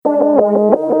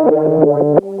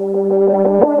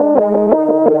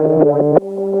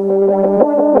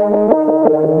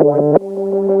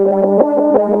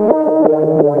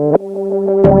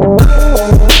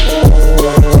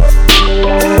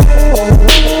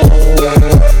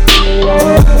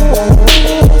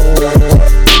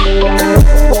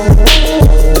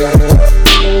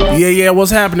Yeah, what's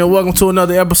happening? Welcome to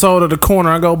another episode of The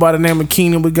Corner. I go by the name of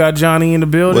Keenan. We got Johnny in the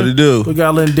building. What it do? We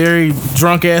got legendary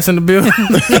drunk ass in the building.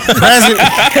 Present.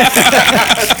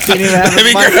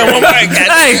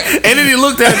 Hey, and then he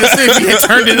looked at it to see if he had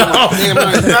turned it off.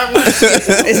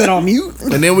 Is it on mute?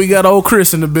 And then we got old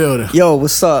Chris in the building. Yo,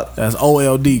 what's up? That's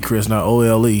OLD Chris, not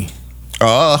OLE.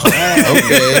 Oh,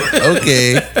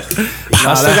 okay.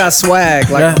 I still got swag.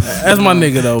 Like That's my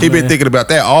nigga though. He been thinking about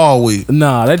that all week.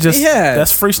 Nah, that's Yeah.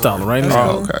 freestyling right now.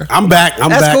 Oh, okay. I'm back.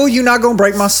 that's cool. You're not gonna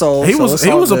break my soul. He was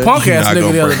a punk ass Not nigga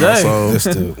gonna the other break my day. soul. This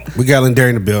dude. We got Lindari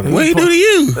in the building. What he do to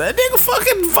you? That nigga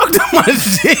fucking fucked up my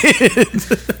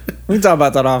shit. We can talk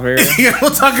about that off air. Yeah,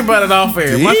 we'll talk about it off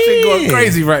air. My shit going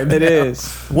crazy right now. It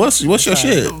is. What's your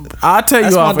shit? I'll tell you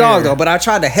That's my off dog air. though. But I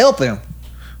tried to help him.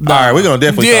 All right, we're gonna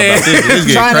definitely talk about this. This is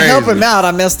getting Trying crazy. to help him out.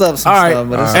 I messed up some All right, stuff.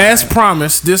 But it's as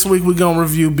promised, this week we're gonna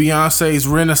review Beyonce's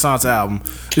Renaissance album.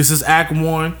 This is Act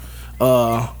 1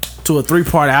 to a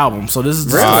 3-part album. So this is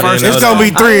the Really? first. It's gonna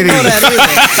be three of know these. that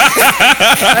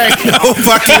either. No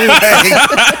fucking way.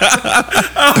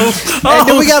 Hey,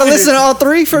 do we gotta listen to all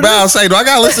three for Bro, this? I'll say, do I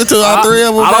gotta listen to all three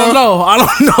of them? I don't know. I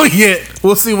don't know yet.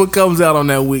 We'll see what comes out on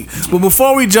that week. But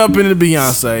before we jump into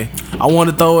Beyonce, I want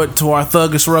to throw it to our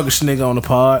thuggish, ruggish nigga on the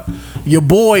pod. Your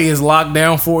boy is locked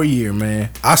down for a year, man.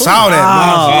 I saw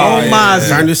that. Oh, Mozzie.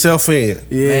 Turn yourself in.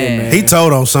 Yeah, man. He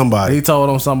told on somebody. He told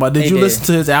on somebody. Did He you did. listen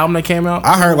to his album that came out?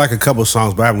 I heard like a couple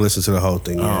songs, but I haven't listened to the whole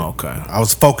thing yet. Oh, okay. I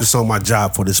was focused on my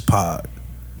job for this pod.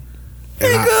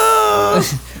 And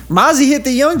Mozzie hit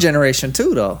the young generation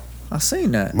too, though. I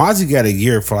seen that. Mozzie got a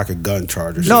year for like a gun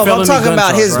charge or No, something. but I'm felony talking gun about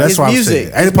charge, his, right? That's his what music.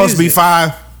 I'm saying. Ain't it supposed to be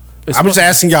 5? I'm just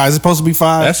asking y'all, is it supposed to be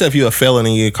 5? That's if you're a felon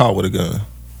and you get caught with a gun.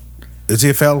 Is he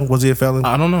a felon? Was he a felon?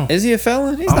 I don't know. Is he a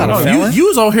felon? He's I not don't a know. felon. You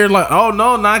was over here like, oh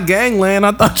no, not gangland.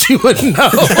 I thought you would know.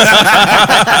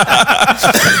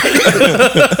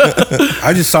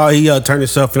 I just saw he turned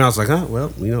himself in. I was like, huh,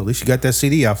 well, you know, at least you got that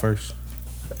CD out first.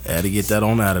 Had to get that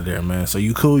on out of there, man. So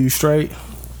you cool? You straight?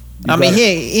 I mean,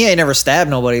 he ain't never stabbed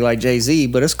nobody like Jay-Z,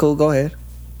 but it's cool. Go ahead.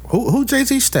 Who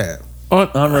Jay-Z stabbed?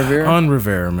 On Rivera? On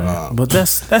Rivera, man. But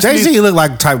that's Jay-Z look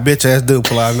like the type of bitch ass dude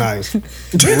pull out knives. Straight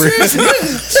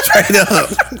up.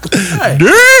 Hey. You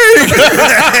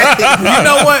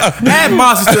know what? Add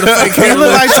monsters to the fake hair He look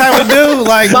list. like type of dude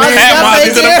like Mozzie man. got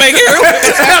Monsters to the fake fake hair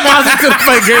list. Add monsters to the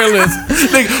fake hair list.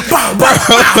 Nigga, bow, bow.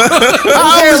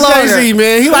 How hair old is longer. Jay-Z,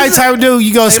 man? He like type of dude.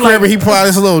 You go scrap and he pull out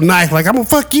this little knife like I'm gonna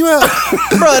fuck you up.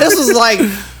 Bro, this was like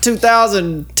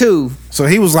 2002. So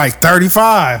he was like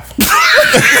 35.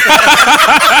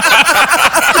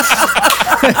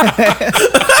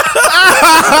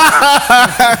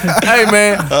 Hey,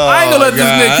 man. I ain't gonna let this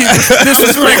nigga keep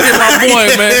disrespecting my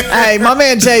boy, man. Hey, my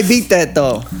man Jay beat that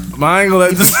though. I ain't gonna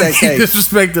let this that nigga keep cake.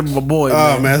 disrespecting my boy, Oh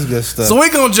man. man, that's good stuff. So we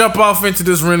gonna jump off into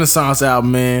this Renaissance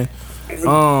album, man.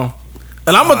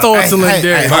 And I'm gonna throw it to hey,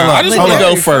 Legendary. hey, hold I on. just Hold want to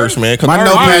on. go first, man. 'cause my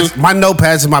my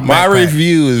notepads in my backpack. my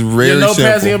review is Your very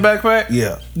notepads in your simple. backpack?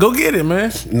 Yeah. Go get it,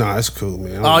 man. No, it's cool,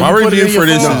 man. Oh, My you put it review in your for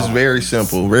this phone? is very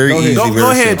simple, very ahead. easy. Go very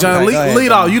ahead, simple. John. Okay, Lead, go ahead, lead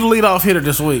John. off. You the lead off hitter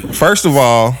this week. First of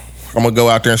all, I'm gonna go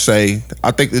out there and say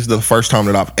I think this is the first time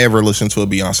that I've ever listened to a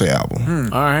Beyonce album.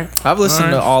 All right. I've listened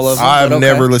All right. to all of them. I've but okay.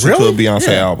 never listened to a Really? Beyonce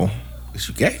Yeah. album. Is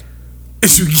you gay?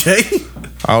 Is you gay?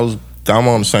 I'm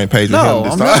on the same page No,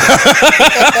 with him I'm this not.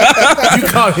 time. You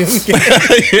call him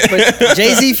gay? But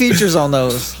Jay-Z features on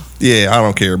those. Yeah, I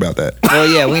don't care about that. Well,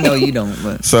 yeah, we know you don't,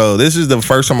 but So this is the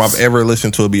first time I've ever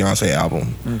listened to a Beyonce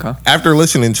album. okay. After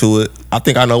listening to it, I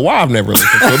think I know why I've never listened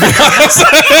to a Beyonce.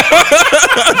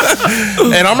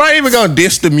 And I'm not even gonna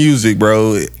diss the music,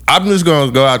 bro. I'm just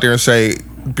gonna go out there and say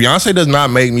Beyonce does not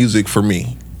make music for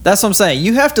me. That's what I'm saying.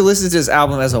 You have to listen to this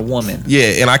album as a woman.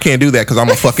 Yeah, and I can't do that because I'm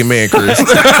a fucking man, Chris.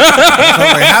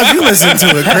 How'd you listen to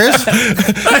it, Chris?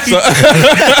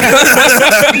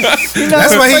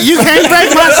 That's why you can't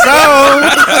break my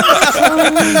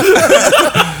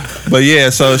soul. But yeah,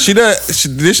 so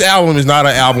this album is not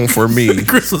an album for me.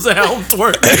 Chris was album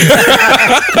twerk.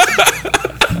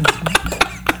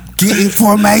 Get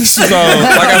information. So,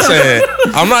 like I said,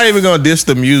 I'm not even gonna diss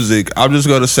the music. I'm just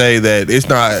gonna say that it's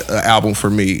not an album for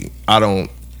me.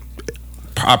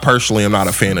 I personally am not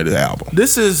a fan of the album.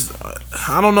 This is,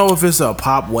 I don't know if it's a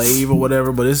pop wave or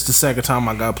whatever, but it's the second time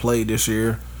I got played this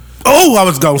year. Oh, I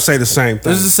was gonna say the same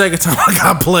thing. This is the second time I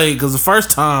got played because the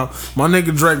first time my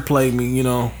nigga Drake played me, you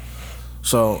know.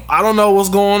 So I don't know what's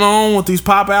going on with these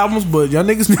pop albums, but y'all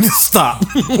niggas need to stop.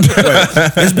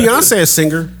 Is Beyonce a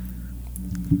singer?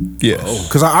 Yes,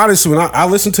 Because I honestly, when I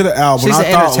listened to the album, She's I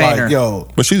an thought entertainer. like, yo,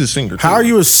 but she's a singer. how too. are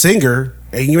you a singer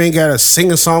and you ain't got to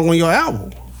sing a song on your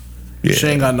album? Yeah. She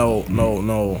ain't got no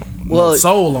Well,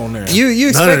 soul on there. You None of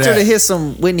expect her to that. hit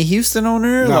some Whitney Houston on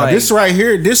there? No, like, this right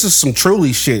here, this is some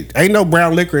Truly shit. Ain't no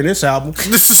brown liquor in this album.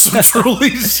 This is some truly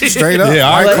shit. Straight up. Yeah,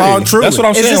 I White Claw agree. and Truly. That's what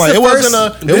I'm is saying. this Like, the it first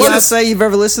wasn't a. It wasn't. Beyonce you've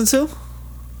ever listened to?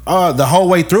 The whole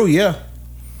way through, yeah.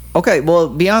 Okay, well,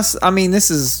 Beyonce. I mean, this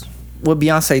is what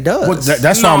Beyonce does. Well,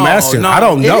 that's why I'm No, asking. no. I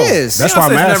don't It know. is. That's why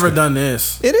I'm Beyonce's asking. never done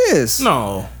this. it is.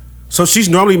 No. So she's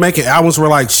normally making albums where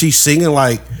like she's singing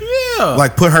like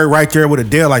put her right there with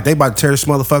Adele, like they about to tear this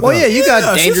motherfucker Well, yeah, up. you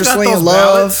got she's Dangerously those in Love.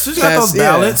 ballads. She's got That's- those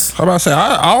ballads. How about I say?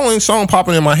 I only song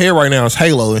popping in my head right now is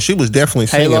Halo, and she was definitely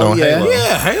singing Halo, on yeah. Halo.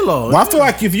 Yeah, Halo. Well, I feel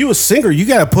like if you a singer, you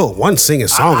gotta put one singing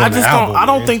song I on the just album. don't. I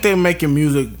don't man. think they're making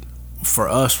music for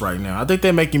us right now. I think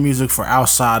they're making music for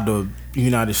outside the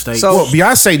United States. So- Well,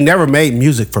 Beyonce never made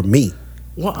music for me.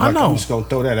 well, I Like, I'm know. just gonna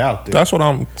throw that out there. That's what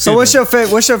I'm. So what's your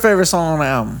favorite? What's your favorite song on the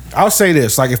album? I'll say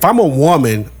this: like if I'm a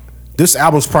woman, this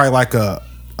album's probably like a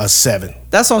 7.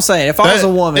 That's what I'm saying. If I was a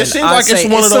woman, it seems I'd like it's say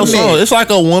one of those a mid. songs. It's like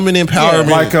a woman empowerment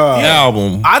Like,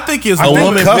 album. I think it's I think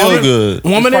woman Cover woman- good.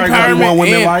 woman It's probably gonna be empowerment, one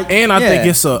women and, like. and I think Yeah.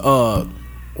 it's a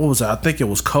what was it? I think it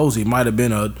was Cozy. Might have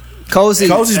been a Cozy.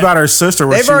 Cozy's about her sister.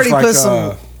 Where They've she was already like, put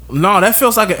some. no. That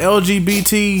feels like an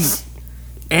LGBT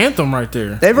anthem right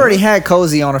there. They've already had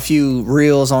Cozy on a few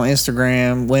reels on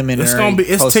Instagram. Women. It's are gonna be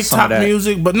it's posted some of TikTok that.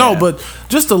 music, but no, Yeah. but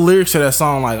just the lyrics of that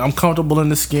song, like I'm comfortable in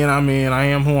the skin I'm in, I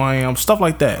am who I am, stuff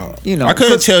like that. You know, I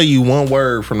couldn't tell you one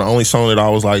word from the only song that I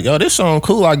was like, yo, this song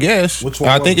cool, I guess. Which one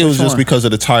I think it was Which just one? because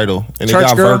of the title. And it Church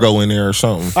got Girl? Virgo in there or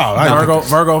something. Oh, I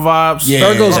Virgo vibes.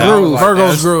 Yeah. Virgo's Yeah. Groove.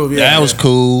 Virgo's groove. Yeah, That was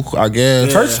cool, I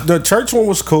guess. The church one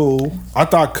was cool. I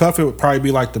thought Cuff It would probably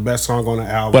be like the best song on the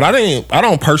album. But I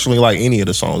don't personally like any of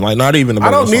the songs. Like, not even the I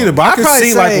don't Virgo need it, song. but I I'd can probably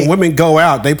see like say- when women go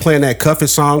out, they playing that Cuff It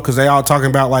song because they all talking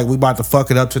about like we about to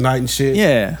fuck it up tonight and shit.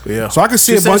 Yeah. Yeah. So I can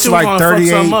see She a said bunch she of was like gonna fuck 38,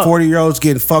 something up. 40-year-olds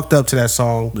getting fucked up to that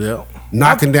song, Yeah.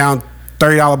 knocking down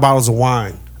 $30 bottles of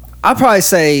wine. I'd probably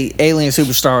say Alien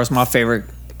Superstar was my favorite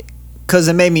because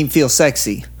it made me feel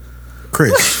sexy.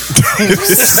 Chris,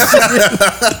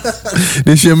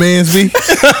 This your man's me? you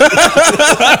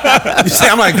say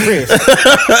I'm like Chris.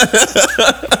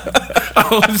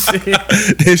 Oh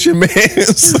shit! This your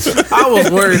man's. I was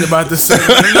worried about this segment.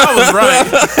 I was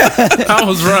right. I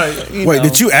was right. Wait,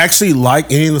 did you actually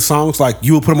like any of the songs? Like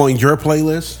you would put them on your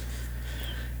playlist?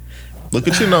 Look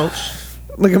at your notes.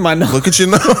 Look at my nose. Look at your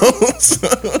notes.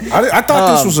 I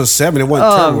thought this was a 7. It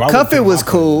wasn't terrible. I wouldn't Cuff put It on was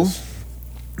my cool.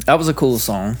 playlist. That was a cool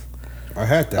song. I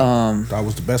had that. That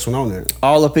was the best one on there.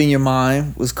 All Up in Your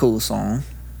Mind was a cool song.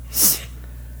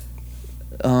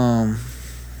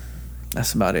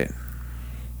 That's about it.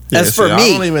 Yeah, As for see, I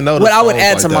me, don't even know the what I would songs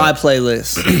add like to that. my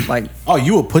playlist, like Oh,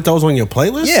 you would put those on your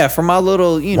playlist? yeah, for my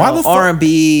little Why the fuck-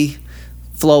 R&B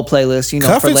flow playlist,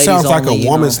 Cuff for It ladies sounds like only, a you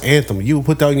woman's know. anthem. You would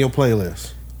put that on your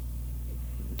playlist.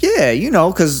 Yeah,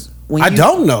 because when I you,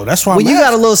 don't know. That's why when I'm you got a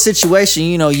asking. little situation,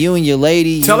 you and your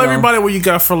lady. Tell you know, everybody where you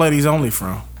got for ladies only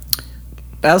from.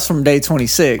 that was from Day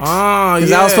 26. Ah, Because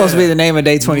that was supposed to be yeah. the name of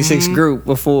Day 26 group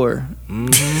before.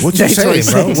 What you Day saying,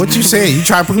 bro? 26. What you saying? You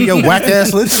trying to put your whack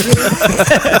ass list?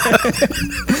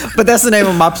 But that's the name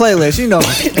of my playlist,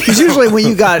 because usually when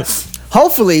you got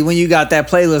that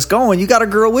playlist going, you got a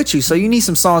girl with you, so you need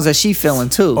some songs that she feeling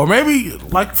too. Or maybe,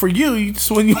 like for you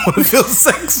just when you want to feel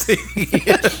sexy.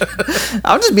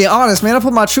 I'm just being honest, man. I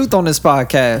put my truth on this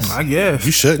podcast. I guess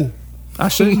You shouldn't. I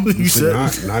shouldn't. you should.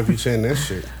 Not if you saying that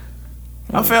shit.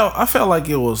 I felt like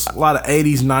it was a lot of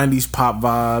 80s, 90s pop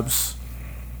vibes,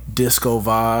 disco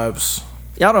vibes.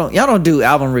 Y'all don't do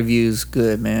album reviews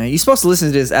good, man. You're supposed to listen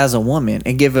to this as a woman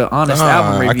and give an honest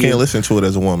album I review. can't listen to it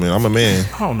as a woman. I'm a man.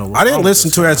 I don't know. What's I didn't wrong listen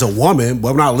with to it as a woman,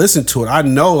 but when I listened to it, I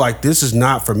know like this is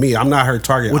not for me. I'm not her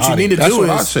target. What you need to That's do what is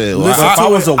I said. listen If to I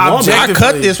was it a woman, I I objectively.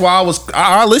 cut this while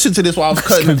I listened to this while I was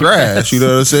cutting the grass. You know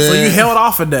what I'm saying? So you held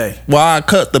off a day. Well, I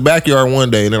cut the backyard one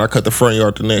day, and then I cut the front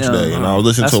yard the next Yeah, day, and I was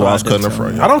listening that's to it while I what was I cutting did the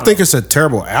front too. I yard. don't think it's a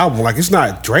terrible album. Like it's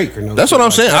not Drake or no. That's what I'm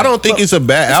saying. I don't think it's a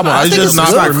bad album. not- I It's think just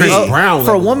it's not good. for me. Chris Brown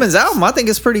For a level. woman's album, I think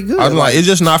it's pretty good. I'm like, it's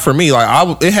just not for me.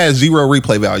 Like, it has zero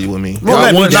replay value with me. Well, not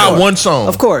let me one, know. not one song.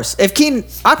 Of course, if Keenan,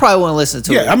 I probably wouldn't listen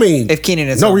to it. Yeah, I mean, if Keenan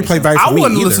is no replay value for I me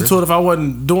wouldn't either. listen to it if I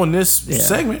wasn't doing this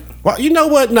segment. Well, you know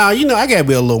what? Nah, I gotta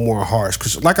be a little more harsh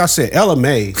because, like I said,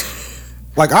 LMA.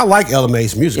 Like I like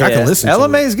LMA's music. I can listen to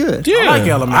LMA it. is good. Yeah, I like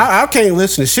Element. I can't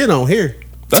listen to shit on here.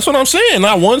 that's what I'm saying.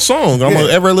 Not one song I'm Yeah.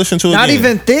 gonna ever listen to. Not again.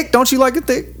 even Thick. Don't you like it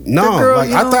thick? No, Thick girl, like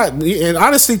you I know? thought, and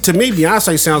honestly, to me,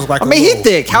 Beyonce sounds like. I mean, he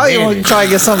thick. How you man. gonna try to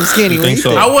get something skinny? You when think he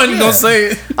so? thick? I wasn't gonna say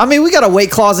it. I mean, we got a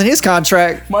weight clause in his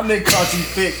contract. My nigga caught you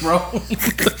thick,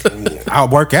 bro. I'll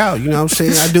work out. You know what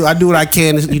I'm saying? I do what I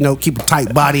can to keep a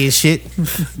tight body and shit.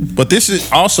 But this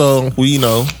is also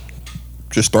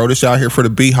just throw this out here for the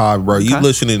Beehive, bro. You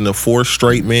listening to 4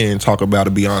 straight men talk about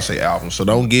a Beyonce album, so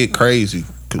don't get crazy.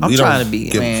 I'm trying to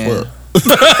be, man.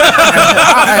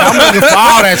 I'm looking for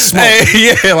all that smoke.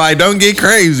 Hey, yeah, like don't get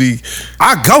crazy.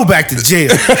 I go back to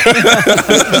jail.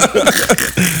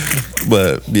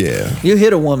 But yeah, You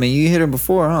hit a woman. You hit her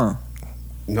before, huh?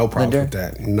 No problem with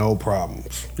that. No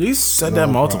problems. He's said that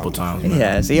multiple times. He man.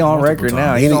 has. He on record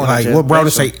now. He Any, don't like have what brother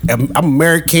to- say? I'm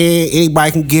American.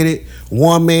 Anybody can get it.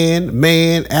 One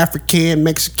man, African,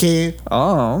 Mexican,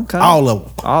 Oh, okay. all of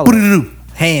them. All What of did it do?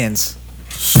 Hands.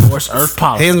 Sports, earth,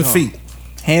 politics. Hands and feet.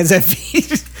 Hands and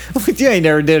feet. You ain't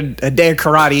never did a day of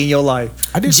karate in your life.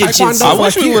 I did Jiu-jitsu. taekwondo. I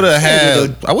wish like we you. would have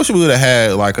had. I wish we would have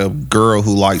had like a girl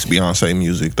who likes Beyonce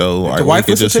music though. Like the we wife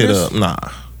could just listen hit to up. this? Nah,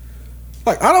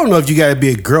 Like I don't know if you got to be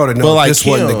a girl to know but like this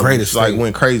Kim, wasn't the greatest. like thing.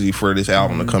 went crazy for this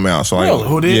album to come out. So like, Really?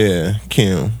 Who did? Yeah,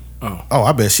 Kim. Oh,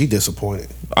 I bet she disappointed.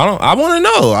 I want to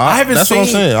know. I haven't That's seen. what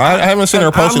I'm saying. I haven't seen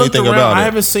her post looked anything around, about I it.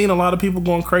 haven't seen a lot of people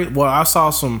going crazy. Well, I saw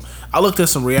some. I looked at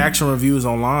some reaction reviews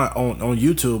online on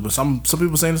YouTube, and some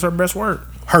people saying it's her best work.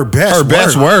 Her best. Her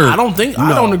best word. I don't think. I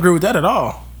No. don't agree with that at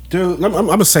all. Dude. I'm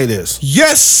gonna say this.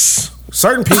 Yes.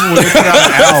 Certain people when they put out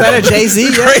an Is that album, a Jay-Z?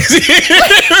 Yeah? Crazy.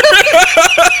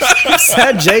 Is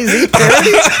that Jay-Z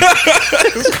parody?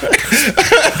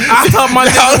 I thought my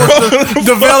nigga was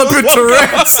developing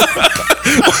Tourette's.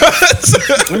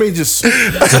 let me just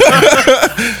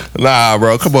Nah,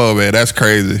 bro. Come on, man. That's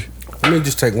crazy.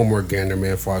 take one more gander,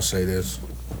 man, before I say this.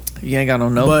 You ain't got no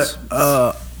notes.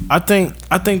 But I think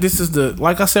this is the,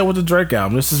 like I said with the Drake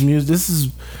album. This is music. This is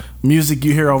music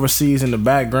you hear overseas in the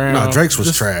background. No, Drake's was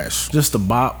Just- trash. Just a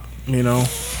bop, you know.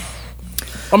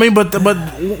 I mean, but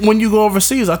when you go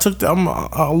overseas, I took a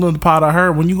little part I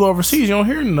heard. When you go overseas, you don't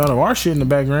hear none of our shit in the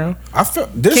background. I felt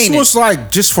this Keenan. was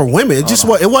like just for women. It just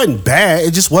it wasn't bad.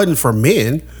 It just wasn't for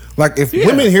men. Like if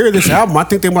women hear this album, I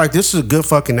think they're like, this is a good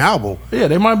fucking album. Yeah,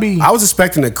 they might be. I was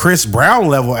expecting a Chris Brown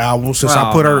level album since I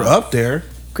Oh, put her no. up there.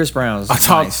 Chris Brown's I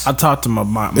talked. nice. I talked to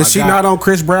my Is she guy. not on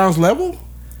Chris Brown's level?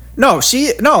 No,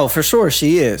 for sure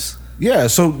she is. Yeah,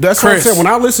 so that's what I Chris, said. When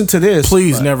I listen to this,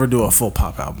 Please never do a full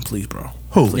pop album, please, bro.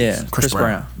 who? Yeah, Chris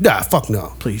Brown. Nah, fuck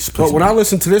no. Please, But when no. I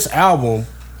listen to this album,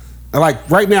 like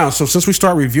right now, so since we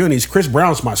start reviewing these, Chris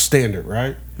Brown's my standard,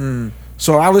 right?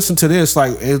 So I listen to this,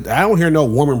 like I don't hear no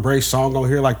Warm Embrace song on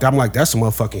here like that. I'm like, that's a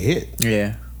motherfucking hit.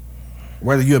 Yeah.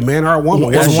 Whether you're a man or a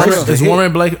woman, That's Warm true. Embrace is a Is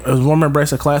hit. Warm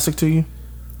Embrace a classic to you?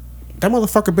 That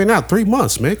motherfucker been out 3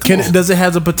 months, man. Come on. Does it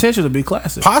has the potential to be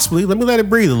classic? Possibly. Let me let it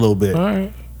breathe a little bit. All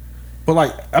right. But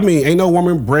like, I mean, ain't no Warm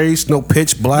Embrace, no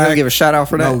Pitch You Black. gonna give a shout out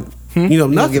for that? no, you know, You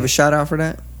gonna nothing. give a shout out for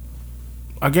that?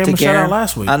 I gave To him a shout Garen? out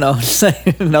last week. I know. I'm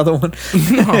saying another one.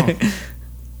 No.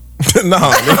 No,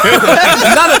 man.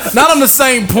 not on the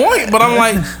same point, but I'm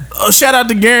like, shout out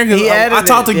to Garen because I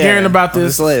talked to Garen about on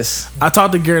this. list. I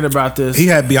talked to Garen about this. He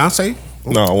had Beyonce.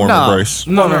 No, Warm No. Embrace.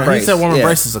 no, Warm he Embrace, said Warm yeah.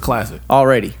 Embrace is a classic.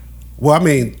 Already. Well, I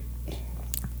mean,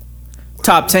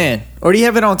 Top 10. Or do you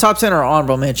have it on top 10 or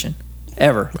honorable mention?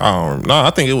 Ever. No,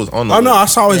 I think it was on the. oh no, I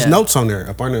saw his Yeah. notes on there.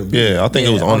 Up on the, Yeah, I think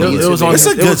it was on Yeah, the. It was on. It's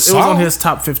His, a good it was on song. his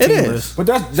top 15 It is. list. But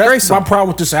that's Great my song. problem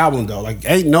with this album though. Like,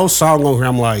 ain't no song on here.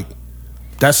 I'm like,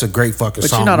 that's a great fucking But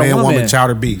song. you're not a Man, woman. woman,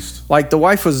 child, or beast. Like the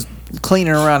wife was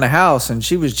cleaning around the house and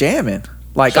she was jamming.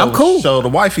 Like, I'm cool. So the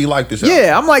wifey liked this. album.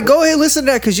 Yeah, I'm like, go ahead, listen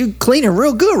to that because you cleaning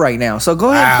real good right now. So go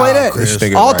ahead and play Wow, that. Chris.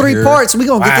 This nigga All right 3 here. parts. We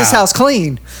gonna get this Wow. house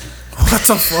clean. What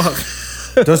the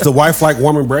fuck? Does the wife like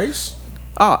Warm Embrace?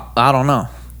 Oh, I don't know.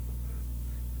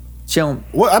 She don't.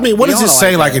 What I mean, what You does it don't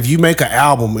say? like Like, that. if you make an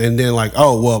album and then like,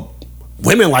 oh well,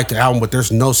 women like the album, but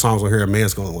there's no songs on here a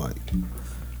man's gonna like.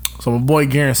 So my boy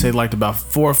Garen said he liked about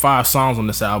 4 or 5 songs on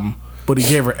this album, but he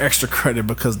gave her extra credit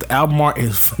because the album art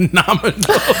is phenomenal.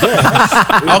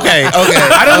 Okay.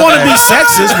 I didn't want to be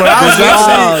sexist, but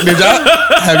I was Did y'all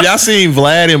have y'all seen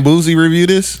Vlad and Boosie review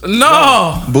this?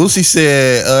 No. Boosie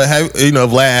said,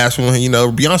 Vlad asked him,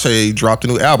 Beyonce dropped a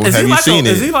new album. Is Have he you like seen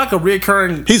it? Is he like a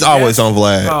recurring? He's always on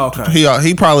Vlad. Oh, okay.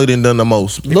 He probably didn't done the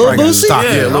most. Lil Probably Boosie? stock-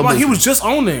 Yeah, Lil I'm like, Boosie. he was just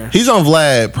on there. He's on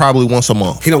Vlad probably once a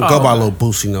month. He don't go by Lil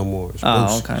Boosie no more. It's Oh,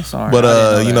 Boosie. okay. Sorry. But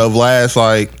I didn't know that. Vlad's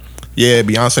like, yeah,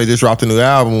 Beyonce just dropped a new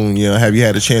album. Have you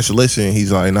had a chance to listen?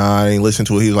 He's like, nah, I ain't listened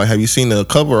to it. He was like, have you seen the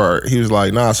cover art? He was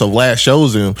like, nah. So Vlad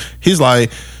shows him. He's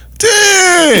like,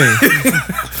 dang,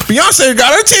 Beyonce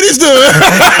got her titties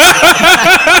done.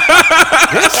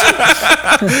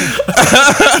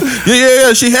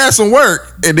 yeah. She had some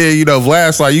work. And then,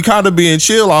 Vlad's like, you kind of being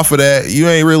chill off of that. You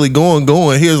ain't really going.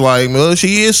 He was like, well,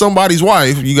 she is somebody's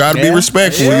wife. You got to be Yeah.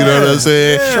 respectful. You know what I'm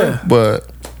saying? Yeah. But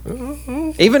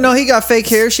Even though he got fake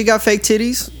hair, she got fake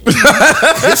titties.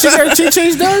 Did she get her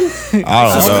TTs done? I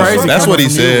don't know. crazy That's what he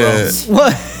coming from you, said.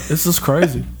 What? This is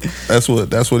crazy. That's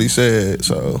what he said.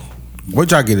 So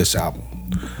What'd y'all get this album?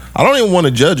 I don't even want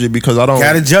to judge it because I don't.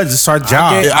 Gotta judge. It's our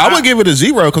job. I would give it a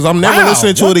 0 because I'm never Wow,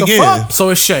 listening to what it the again. fuck? So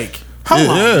it's Shake. Hold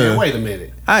on, Yeah. man, wait a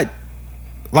minute.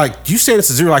 Like you said, it's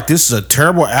a 0. Like this is a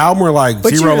terrible album, or like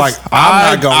But 0. you're- Like I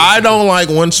I'm not going. I don't like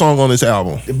one song on this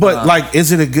album. But like,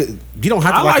 is it a good? You don't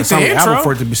have to I like like a song the on the album intro.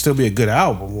 for it to still be a good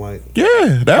album. Like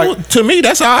Yeah, to me,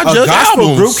 that's how I a judge gospel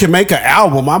albums. group can make an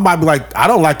album. I might be like, I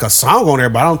don't like a song on there,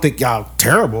 but I don't think y'all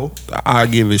terrible. I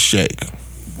give it Shake.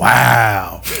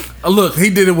 Wow, Look, he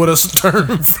did it with a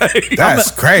stern face. that's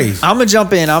crazy. I'm gonna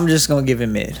jump in. I'm just gonna give it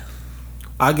mid.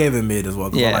 I gave it mid as well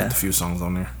because I Yeah. liked a few songs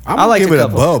on there. I'm I gonna like give a it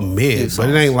couple. above mid, Good but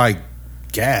it songs. ain't like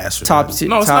gas. or Top nothing. two.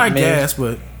 No, it's top not mid. gas,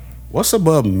 but What's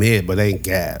above mid, but ain't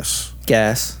gas?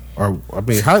 Gas. Or I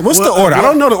mean, what's Well, the order? I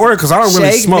don't know the order because I don't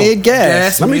really Shake smoke. mid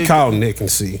gas. Let me mid. call Nick and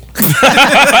see.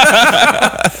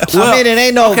 I mean, it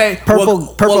ain't no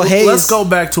purple haze. Let's go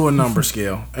back to a number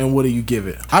scale. And what do you give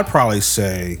it? I'd probably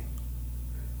say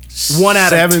 1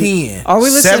 out of 7. 10. Are we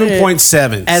listening to it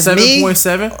 7.7. as me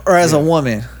 7.7? or as a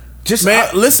woman? Just Man,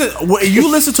 listen. You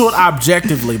listen to it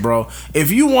objectively, bro.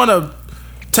 If you want to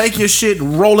take your shit,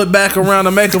 roll it back around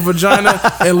and make a vagina,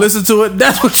 and listen to it,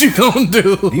 that's what you gonna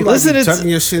do. you listen, like it's- tucking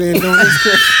your shit in doing this,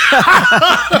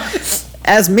 Chris?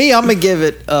 As me, I'm gonna give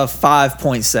it a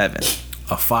 5.7.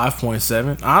 A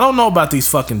 5.7. I don't know about these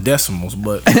fucking decimals,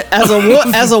 but As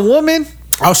a woman,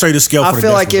 I'll show you the scale. I for the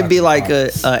feel like decimals it'd be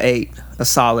after like a 8, a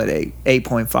solid 8,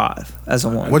 8.5 as a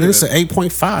woman. What is it?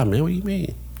 8.5, man. What do you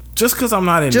mean? just because I'm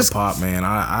not into Just- pop, man,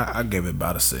 I gave it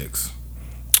about a 6.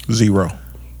 0.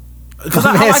 Because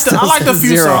My I man like the still few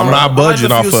said 0. songs. I'm not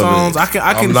budging I like off the few of songs. it. I can.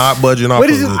 I'm not budging off What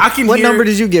of is it? it. I can. What hear number it.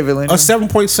 did you give it, Linda? A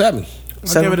 7.7.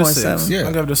 I give it a 6. 7.7. Yeah.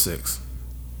 I give it a 6.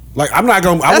 Like I'm not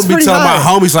gonna. I That's would be pretty telling my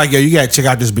high. homies like, yo, you gotta check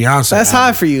out this Beyonce. That's album.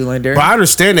 high for you, Linda. But I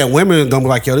understand that women are gonna be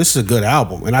like, yo, this is a good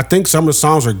album, and I think some of the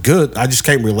songs are good. I just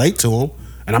can't relate to them,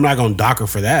 and I'm not gonna dock her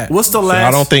for that. What's the last?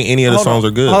 I don't think any of the songs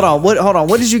are good. Hold on.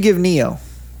 What did you give Neo?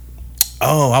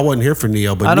 Oh, I wasn't here for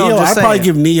Neo, but I know, Neo, I'm just I'd probably saying.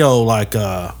 give Neo like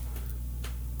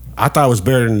I thought it was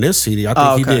better than this CD. I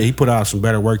think Oh, okay. he put out some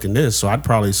better work than this, so I'd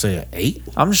probably say an 8.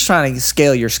 I'm just trying to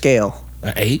scale your scale.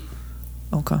 An 8.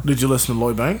 Okay. Did you listen to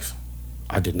Lloyd Banks?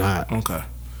 I did not. Okay.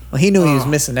 Well, he knew he was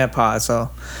missing that pod, so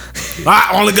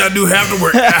I only gotta do half the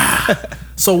work.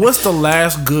 So, what's the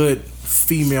last good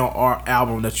female art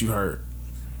album that you heard?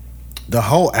 The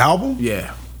whole album?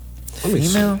 Yeah, Let me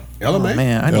see. female. LMA? Oh,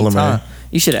 man, I need LMA. time.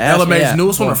 You should have asked LMA's me that.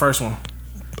 newest one or first one?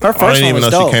 Her I first didn't one even was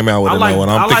know dope. she came out with a new one.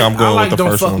 I'm going like with the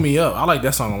Don't first Fuck one. Me Up. I like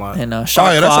that song a lot. And Oh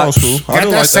shot yeah, that clock. sounds cool. I Got do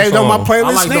that like that saved on my song. I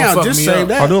playlist like Don't now. Fuck Just Me say Up. I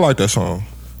that. do like that song.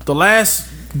 The last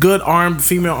good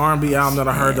female R&B album that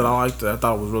I heard that I liked, that I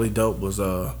thought was really dope was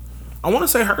I want to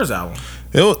say Hers album.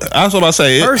 That's what I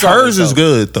say. Hers Hers always is dope.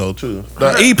 good though too.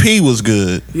 The EP was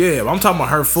good. Yeah, I'm talking about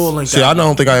her full length. See, I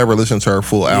don't think I ever listened to her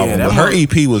full album, that but her mother-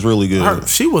 EP was really good.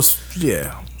 She was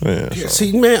Yeah, so.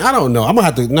 See, man, I don't know. I'm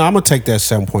gonna take that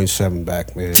 7.7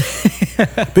 back, man.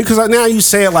 Because now you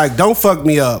say it like "Don't Fuck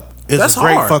Me Up" is That's a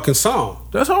great hard. fucking song.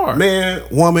 That's hard. Man,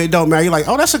 woman, it don't matter. You're like,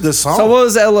 oh, that's a good song. So what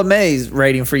was LMA's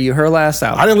rating for you? Her last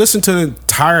album. I didn't listen to the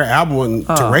entire album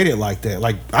to rate it like that.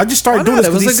 Like I just started Why doing not? this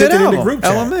It was because a he good sent it in the album. group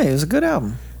chat. LMA, it was a good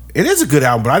album. It is a good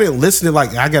album, but I didn't listen to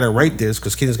like I gotta rate this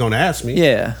because Kenny's gonna ask me.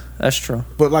 Yeah, that's true.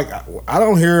 But like I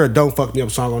don't hear a "Don't Fuck Me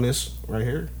Up" song on this right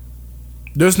here.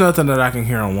 There's nothing that I can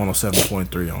hear on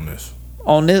 107.3 on this.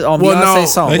 On Well, Beyonce's no,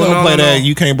 song. They Well, gonna no, play no, that. no.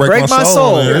 You can't break, Break My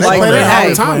Soul. man. They Like, play that all hey,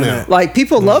 the time now. Like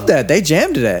people love that. They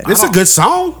jammed to that. It's a good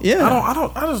song. Yeah. I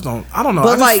just don't know.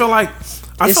 But, I like, feel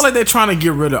like they're trying to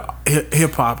get rid of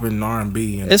hip hop and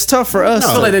R&B, and It's tough for us.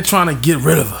 I feel like they're trying to get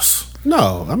rid of us.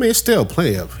 No, I mean it's still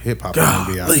plenty of hip hop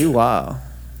R&B out there. You wow.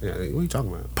 Yeah, what are you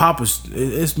talking about? Pop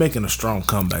it's making a strong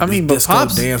comeback. I mean, This but disco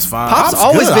Pop's- dance vibe. Pop's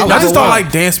always good. been I just number don't one.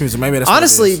 like dance music. Maybe that's what it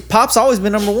Honestly, is. Pop's always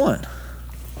been number one.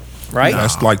 Right?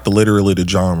 That's like literally the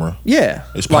genre. Yeah.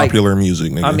 It's Like, popular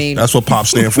music, nigga. I mean- that's what pop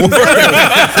stand for.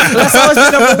 That's always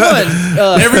been number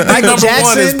one. Everything Michael number Jackson,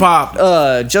 one is pop.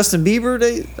 Justin Bieber.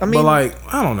 But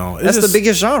like, I don't know. It's that's just, the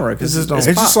biggest genre. Because it's just it's,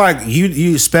 don't- It's just pop. like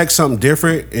you expect something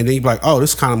different, and then you be like, "Oh,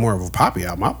 this is kind of more of a poppy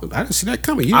album." I didn't see that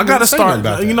coming. You I didn't gotta say nothing start.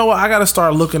 about You that. know what? I gotta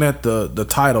start looking at the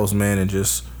titles, man, and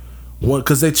just what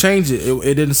because they changed it.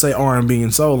 It didn't say R&B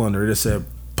and soul under it. It said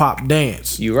pop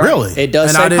dance. You right. Really? It does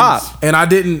and say I didn't, pop. And I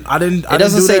didn't. It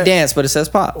doesn't say dance, but it says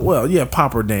pop. Well, yeah,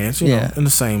 pop or dance. You Yeah. know, in the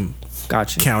same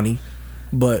Gotcha. county,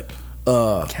 but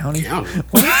County.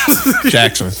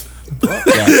 Jackson.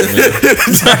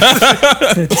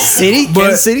 City?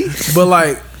 Kansas City? But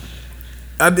like,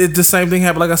 I did the same thing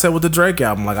happened. Like I said with the Drake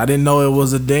album. Like I didn't know it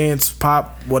was a dance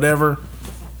pop whatever.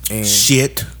 And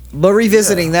Shit. But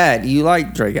revisiting that, you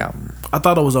like Drake album? I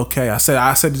thought it was okay. I said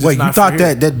it's just Wait, not you thought for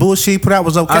here. that bullshit he put out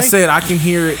was okay? I said I can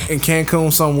hear it in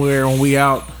Cancun somewhere when we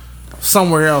out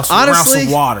somewhere else Honestly, around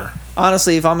some water.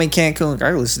 Honestly, if I'm in Cancun,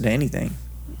 I can listen to anything.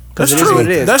 That's it is true. what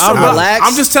it is. That's I'm true. relaxed.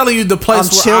 I'm just telling you the place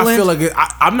I'm where I chilling. feel like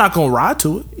I'm not gonna ride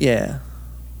to it. Yeah.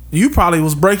 You probably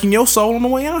was breaking your soul on the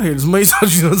way out here. As many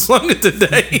times you done sung it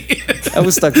today. That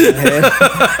was stuck in my head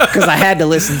because I had to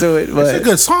listen to it, It's a but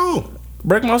good song.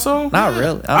 Break my soul. not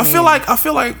really. I feel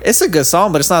like it's a good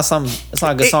song, but it's not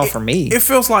a good song for me. It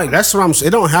feels like That's what I'm saying.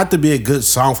 It don't have to be a good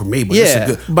song for me, but it's Yeah. a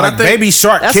good. But But I like think- Baby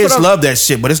Shark, That's kids what I'm- love that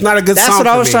shit, but it's not a good That's song. what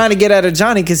I was me. trying to get out of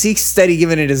Johnny because he steady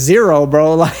giving it a 0,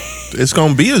 bro. Like, It's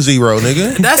gonna be a 0,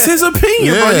 nigga. that's his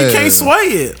opinion, bro. You Yeah. can't sway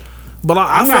it. But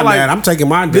I I'm feel not like mad. I'm taking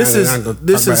mine down. this is- and I go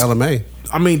this talk is- about LMA.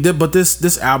 I mean, but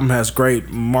this album has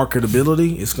great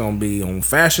marketability. It's gonna be on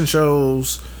fashion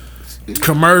shows,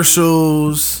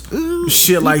 commercials,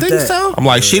 shit like think that. so? I'm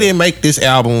like, she didn't make this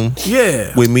album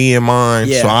Yeah. with me in mind,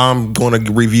 Yeah. so I'm gonna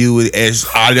review it as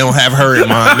I don't have her in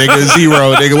mind, nigga.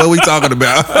 0, nigga. What we talking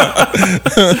about?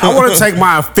 I want to take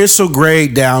my official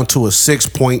grade down to a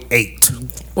 6.8.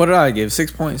 what did I give?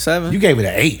 6.7? You gave it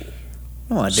an 8.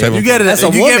 No, I didn't. Seven. You get it. As a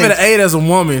You gave woman. it an 8 as a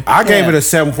woman. I gave Yeah. it a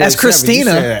 7.7. As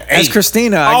Christina. As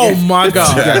Christina. I Oh gave- my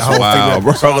god. That whole Wow, thing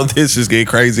bro, this is getting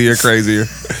crazier, crazier.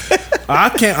 I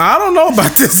can't. I don't know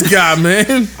about this guy,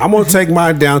 man. I'm gonna take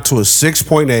mine down to a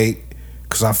 6.8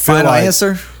 because I feel Final like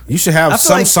answer? you should I have feel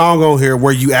some like- song on here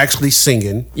where you actually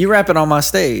singing, You rap it on my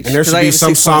stage. and there 'cause should I be gave it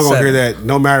some song on 6.7. here that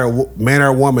no matter man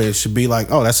or woman, it should be like,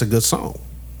 oh, that's a good song.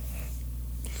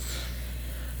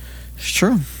 It's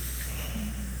true.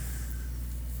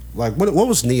 Like what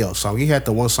was Neo's song? He had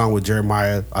the one song with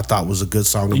Jeremiah. I thought was a good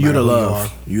song. No You matter the who love.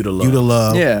 are. You the love. You the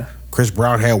love. Yeah. Chris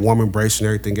Brown had Warm Embrace and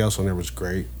everything else on there was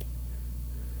great.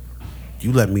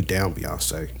 You let me down,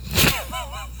 Beyonce.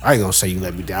 I ain't gonna say you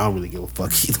let me down. I don't really give a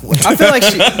fuck either way. I feel like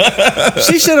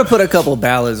she should have put a couple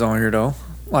ballads on here though.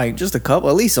 Like just a couple,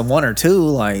 at least a 1 or 2.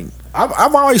 Like,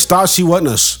 I've always thought she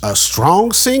wasn't a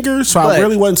strong singer, so I But-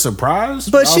 really wasn't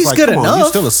surprised. but I was she's good come on, enough. you're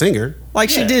still a singer.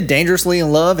 she did Dangerously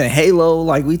in Love and Halo,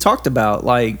 like we talked about.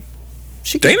 Like,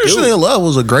 she could Dangerously do in it. Love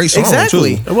was a great song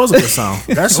Exactly. too. It was a good song.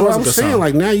 That's It what was a I'm good saying. song.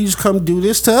 Like now you just come do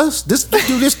this to us. You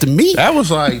do this to me. That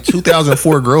was like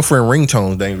 2004 girlfriend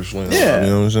ringtone, Dangerously. Yeah. You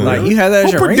know what I'm saying? Like you had that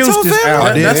as Who your produced ringtone, this fam? album?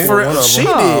 I did. That's for One of them. she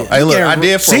Oh. did. Hey, look, Yeah, I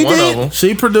did for she one did? of them.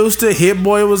 She produced it. Hit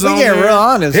Boy was We on getting there. real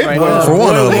honest Hit right Boy now. For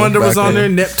one of them Wonder was back on there.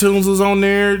 then. Neptunes was on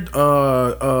there.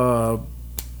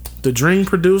 The Dream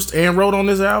produced and wrote on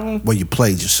this album. Well, you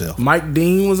played yourself. Mike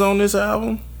Dean was on this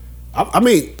album. I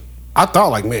mean, I thought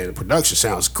like, man, the production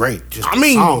sounds great. Just I the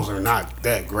mean- songs are not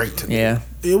that great to me. Yeah.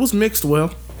 It was mixed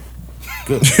well.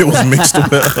 It was mixed up.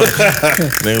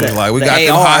 They was like, we The got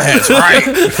them AR. hi-hats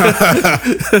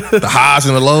right. The highs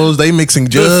and the lows, they mixing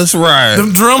just right.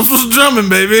 Them drums was drumming,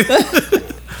 baby.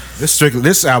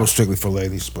 This album's strictly for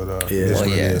ladies, but Yeah. it is Well, what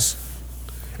yeah. it is.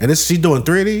 And this she doing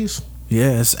 3 of these.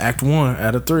 Yeah, it's Act 1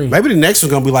 out of 3. Maybe the next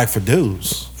one's gonna be like for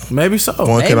dudes. Maybe so.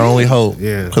 One can Maybe. only hope.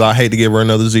 Yeah. Because I hate to give her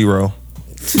another 0.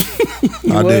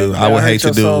 I do. I would hate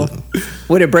to do it.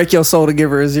 Would it break your soul to give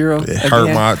her a 0? It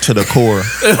hurt my to the core.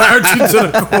 Hurt you to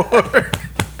the core.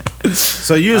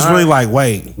 So you was really like,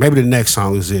 wait, maybe the next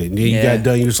song is it. And then you Yeah. got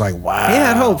done, you was like, wow. He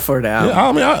had hope for that. Yeah,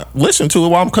 I mean, I listen to it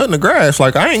while I'm cutting the grass.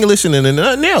 Like I ain't listening to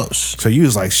nothing else. So you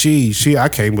was like, she, I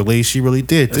can't believe she really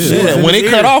did this. Yeah. Yeah, when it Yeah.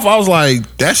 cut off, I was like,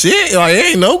 "That's it." Like, it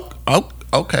ain't no. Oh,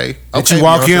 okay. Did Okay, you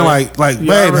walk in Beyonce. like, You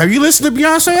babe, ever- have you listened to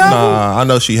Beyonce album? Nah, I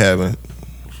know she haven't.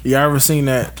 You ever seen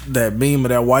that beam of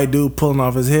that white dude pulling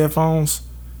off his headphones?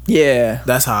 Yeah.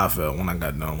 That's how I felt when I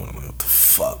got done with him. Like, what the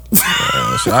fuck?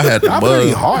 So I had to I'm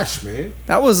pretty buzz. harsh, man.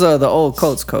 That was the old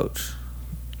Colts coach,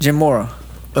 Jim Mora.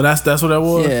 But that's what that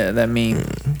was. Yeah, that meme.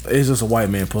 It's just a white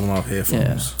man pulling off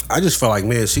headphones. I just felt like,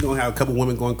 man, she gonna have a couple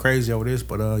women going crazy over this,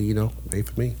 but you know, ain't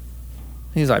for me.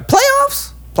 He's like,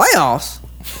 playoffs? Playoffs?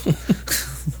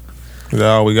 Is that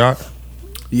all we got?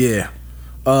 Yeah.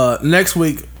 Next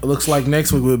week, looks like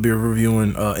next week we'll be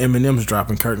reviewing Eminem's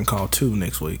dropping Curtain Call 2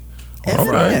 next week.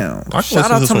 Damn. I can Shout listen out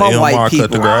to to some my NY white cut the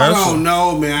people. grass. I don't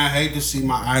know, man. I hate to see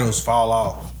my idols fall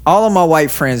off. All of my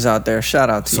white friends out there, shout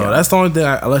out to So you. that's the only thing,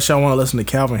 unless y'all want to listen to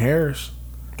Calvin Harris.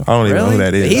 I don't even know who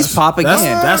that is. He's pop again.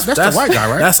 That's the white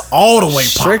guy, right? That's all the way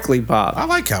pop. Strictly pop. I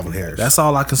like Calvin Harris. That's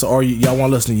all I can say. Or y'all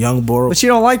want to listen to Young Boy? But you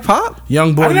don't like pop?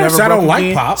 Young Boy I never said I Broke don't like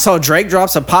Again? pop. So Drake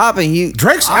drops a pop and you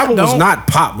Drake's album was don't- not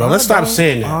pop, bro. Let's stop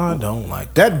saying that. I don't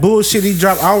like That bullshit he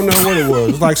dropped, I don't know what it was.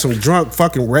 It was like some drunk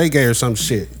fucking reggae or some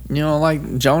shit. you don't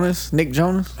like Jonas, Nick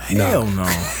Jonas? Hell no.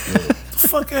 Get the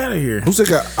fuck out of here. Who's the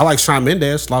guy? I like Shawn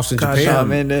Mendes, Lost in God, Japan. Shawn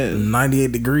Mendes.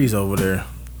 98 degrees over there.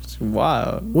 It's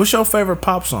wild. What's your favorite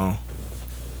pop song?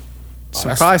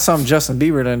 So probably something Justin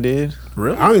Bieber done did.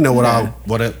 Really? I don't even know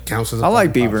what it counts as. I like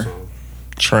fucking pop Bieber. song.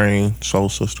 Train, Soul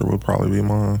Sister would probably be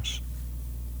mine.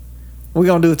 We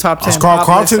gonna do a top 10 It's called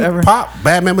pop list Carlton ever? Pop,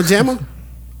 Bad Mama Jamma.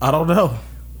 I don't know.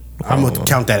 I'm gonna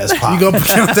count that as pop. You gonna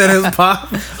count that as pop?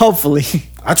 Hopefully.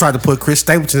 I tried to put Chris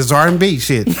Stapleton as R&B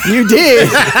shit. You did.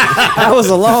 That was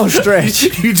a long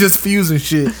stretch. You just fusing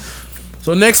shit.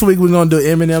 So next week we're gonna do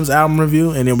Eminem's album review,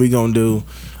 and then we're gonna do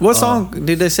What song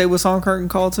did they say? What song Curtin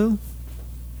called to?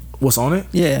 what's on it.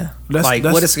 Yeah, That's-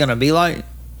 what it's gonna be like.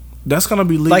 That's gonna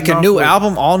be leading Like a off new with-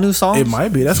 album, all new songs. It might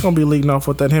be. That's gonna be leading off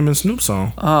with that him and Snoop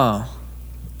song. Oh,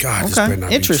 God, this Okay, better not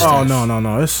be interesting. Oh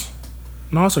trash.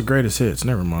 no, it's a greatest hits.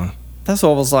 Never mind. that's what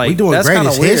I was like. We doing that's kind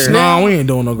of greatest hits weird. now? No, we ain't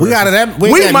doing no. We got greatest. it. We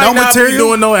ain't got might no not material. be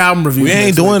doing no album reviews. We ain't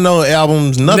next doing week. no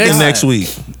albums, nothing Next- next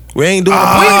week. We ain't doing. We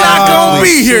not gonna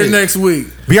be here Shit. next week.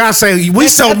 Beyonce, we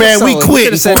Next so mad we episode. quit.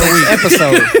 should've said a week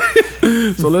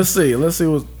episode. So let's see. Let's see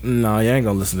what. No, you ain't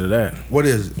gonna listen to that. What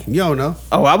is it? You don't know.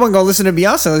 Oh, I wasn't gonna listen to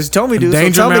Beyonce unless you told me to.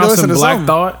 Danger so tell me to Mouse listen and to Black something.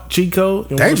 Thought, Cheat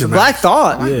Code. You wanna Danger listen to Mouse. Black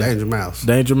Thought. I like Yeah. Danger Mouse.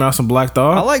 Danger Mouse and Black I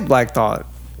Thought. like Black Thought.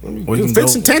 We can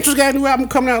Vincent Tantra's got a new album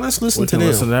coming out. Let's listen We to can them.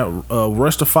 listen to that.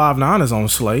 Rush to 5'9" is on the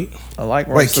slate. I like.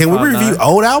 Wait, Royce can we the 5'9". review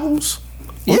old albums?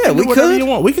 Yeah, we do whatever you could.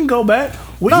 want. We can go back.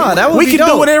 Nah, that would we be can do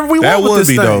dope. whatever we That want with would this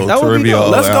be thing. dope That to would be review dope. all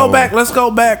Let's the go albums. back. Let's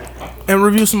go back and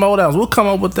review some old albums. We'll come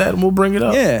up with that and we'll bring it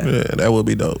up. Yeah. Yeah, that would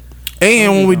be dope.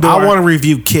 And when we do, I want to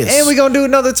review Kiss. And we gonna do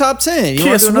another top 10. You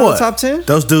want Kiss to do another what? top 10?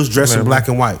 Those dudes dressed in black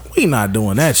and white. we not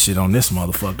doing that shit on this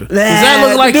motherfucker. Does Nah, that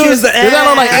look like dude, Kiss? Does that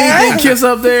look like anything Kiss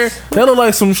up there? That look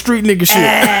like some street nigga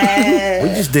shit. We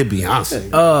just did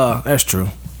Beyonce. That's true.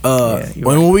 you're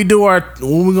When we do our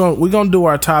we gonna do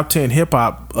our top 10 hip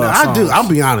hop. I do. I'll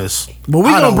be honest. But we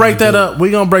I gonna don't break wanna that do up.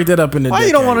 We gonna break that up in the. Why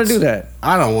you don't want to decades. do that?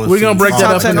 I don't want. We're gonna break that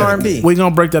Top up 10 in the R&B. We're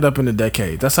gonna break that up in the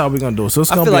decade. That's how we're gonna do it. So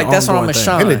it's I gonna feel be like an that's what I'm ongoing gonna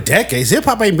thing. shine. In the decades, hip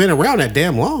hop ain't been around that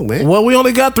damn long, man. Well, we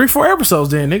only got 3-4 episodes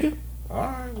then, nigga.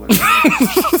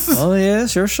 Oh yeah,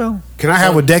 it's your show. Can I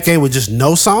have a decade with just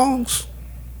no songs?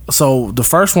 So the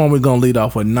first one we're gonna lead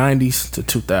off with 90s to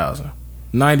 2000.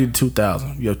 90 to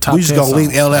 2000. Your top We just 10 gonna leave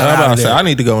songs. LL I'm out about of to say, there. I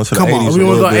need to go into Come the on. 80s. We a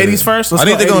wanna little go bit. 80s first? Let's I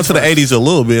need go to go 80s into the first. 80s a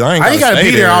little bit. I ain't I ain't gotta gotta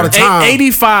stay be there all the there. time.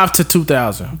 85 to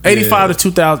 2000. 85 to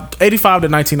 2000. 85 to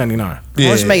 1999. Yeah.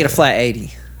 Let's make it a flat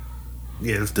 80.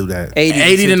 Yeah, let's do that. 80,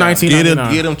 80 to 2000.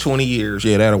 1999. Get them 20 years.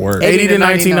 Yeah, that'll work. 80 80 to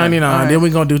 1999. 1999. All right. Then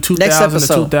we're gonna do 2000 to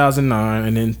episode. 2009,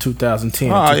 and then 2010.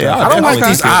 Oh, yeah, I don't like definitely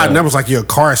these do odd that. numbers like you're a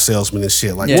car salesman and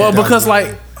shit. Like Yeah. Well, 2000. because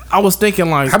like I was thinking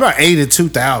like how about 80 to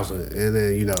 2000, and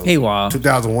then He wild.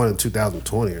 2001 and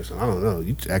 2020 or something. I don't know.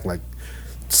 You act like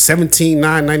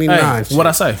 17,999. hey, what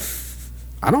I say?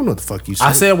 I don't know what the fuck you said.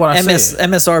 I said what I MS, said.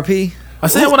 MSRP. I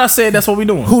said what I said. That's what we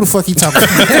doing. Who the fuck you talking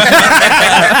about?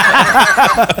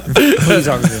 Who you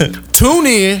talking to? Tune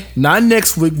in, not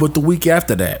next week, but the week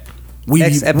after that.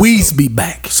 Next episode. We be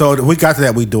back. So the week after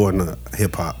that, we doing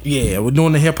hip hop. Yeah, we're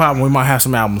doing the hip hop, and we might have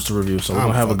some albums to review. So we're I'm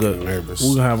gonna have a fucking good. nervous.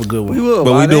 We're gonna have a good one. We will.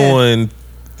 But by we then.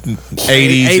 doing 80s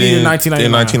 80 to and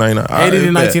 1999. 1999. 80 to All right,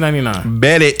 bet. 1999.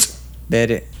 Bet it.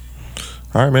 Bet it.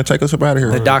 All right, man. Take us up out of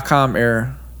here. The .com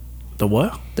era. The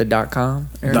what? The .com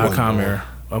era. .com era.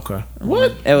 Okay.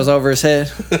 What? It was over his head.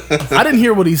 I didn't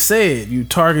hear what he said. You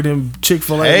targeting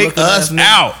Chick-fil-A. Take looking us ass nigga.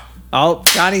 out. Oh,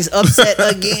 Johnny's upset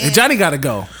And again. Johnny got to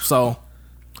go. So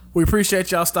we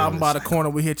appreciate y'all stopping by the corner.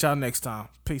 We hit y'all next time.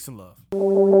 Peace and love.